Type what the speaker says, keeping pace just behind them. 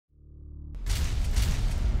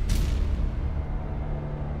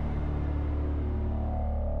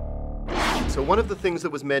So one of the things that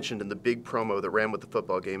was mentioned in the big promo that ran with the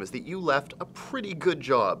football game is that you left a pretty good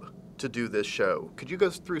job to do this show. Could you go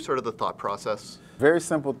through sort of the thought process? Very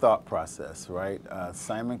simple thought process, right?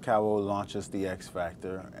 Simon Cowell launches the X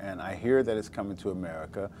Factor, and I hear that it's coming to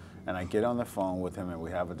America, and I get on the phone with him, and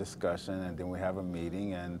we have a discussion, and then we have a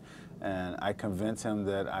meeting, and I convince him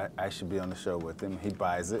that I should be on the show with him. He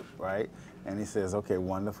buys it, right? And he says, okay,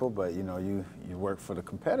 wonderful, but you know, you work for the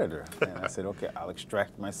competitor. And I said, okay, I'll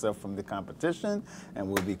extract myself from the competition, and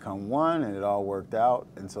we'll become one, and it all worked out.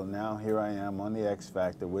 And so now here I am on the X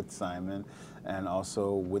Factor with Simon, and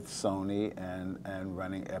also with Sony and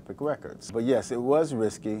running Epic Records. But yes, it was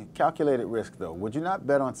risky, calculated risk though. Would you not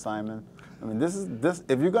bet on Simon? I mean,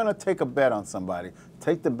 if you're gonna take a bet on somebody,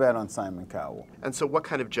 take the bet on Simon Cowell. And so what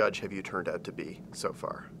kind of judge have you turned out to be so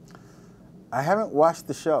far? I haven't watched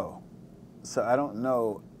the show, so I don't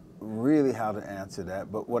know really how to answer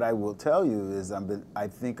that. But what I will tell you is I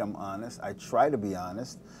think I'm honest. I try to be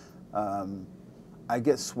honest. I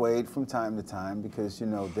get swayed from time to time because, you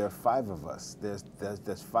know, there are 5 of us.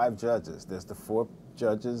 There's 5 judges. There's the 4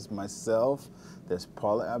 judges, myself, there's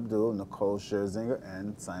Paula Abdul, Nicole Scherzinger,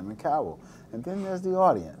 and Simon Cowell. And then there's the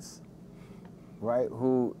audience, right,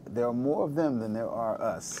 who there are more of them than there are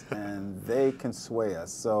us, and they can sway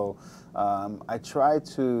us. So I try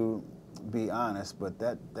to be honest, but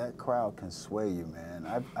that crowd can sway you,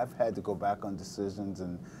 man. I've had to go back on decisions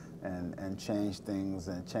and change things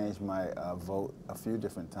and change my vote a few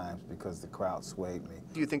different times because the crowd swayed me.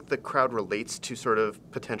 Do you think the crowd relates to sort of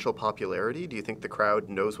potential popularity? Do you think the crowd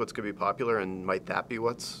knows what's going to be popular, and might that be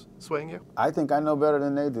what's swaying you? I think I know better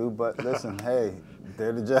than they do, but listen, hey,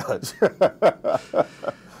 they're the judge.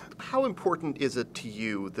 How important is it to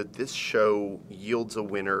you that this show yields a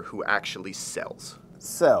winner who actually sells?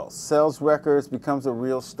 Sells records, becomes a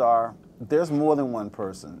real star. There's more than one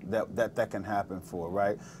person that can happen for,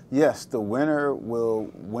 right? Yes, the winner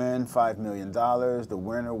will win $5 million. The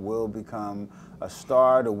winner will become a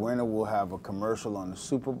star. The winner will have a commercial on the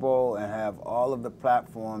Super Bowl and have all of the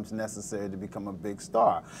platforms necessary to become a big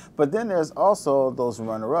star. But then there's also those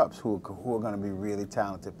runner-ups who are going to be really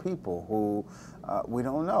talented people who we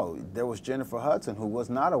don't know. There was Jennifer Hudson, who was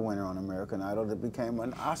not a winner on American Idol, that became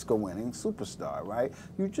an Oscar-winning superstar, right?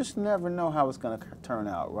 You just never know how it's going to turn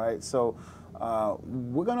out, right? So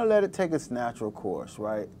we're going to let it take its natural course,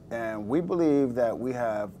 right? And we believe that we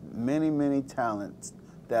have many, many talents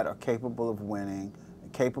that are capable of winning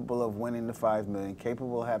the $5 million,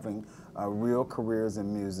 capable of having real careers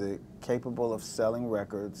in music, capable of selling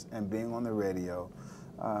records and being on the radio.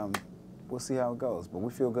 We'll see how it goes, but we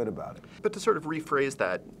feel good about it. But to sort of rephrase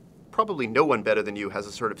that, probably no one better than you has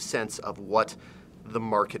a sort of sense of what the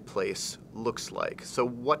marketplace looks like. So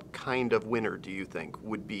what kind of winner do you think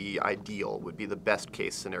would be ideal, would be the best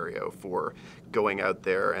case scenario for going out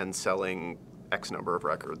there and selling X number of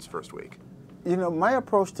records first week? You know, my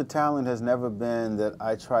approach to talent has never been that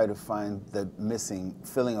I try to find the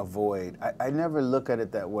filling a void. I never look at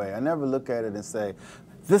it that way. I never look at it and say,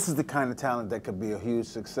 this is the kind of talent that could be a huge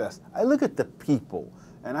success. I look at the people,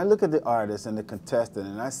 and I look at the artist and the contestant,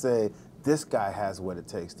 and I say, this guy has what it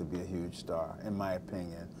takes to be a huge star, in my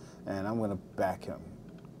opinion, and I'm going to back him.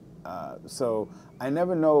 So I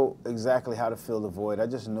never know exactly how to fill the void. I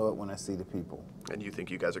just know it when I see the people. And you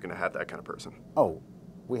think you guys are going to have that kind of person? Oh,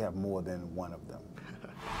 we have more than one of them.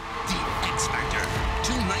 The X Factor,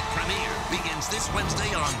 2-night premiere, begins this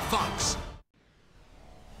Wednesday on Fox.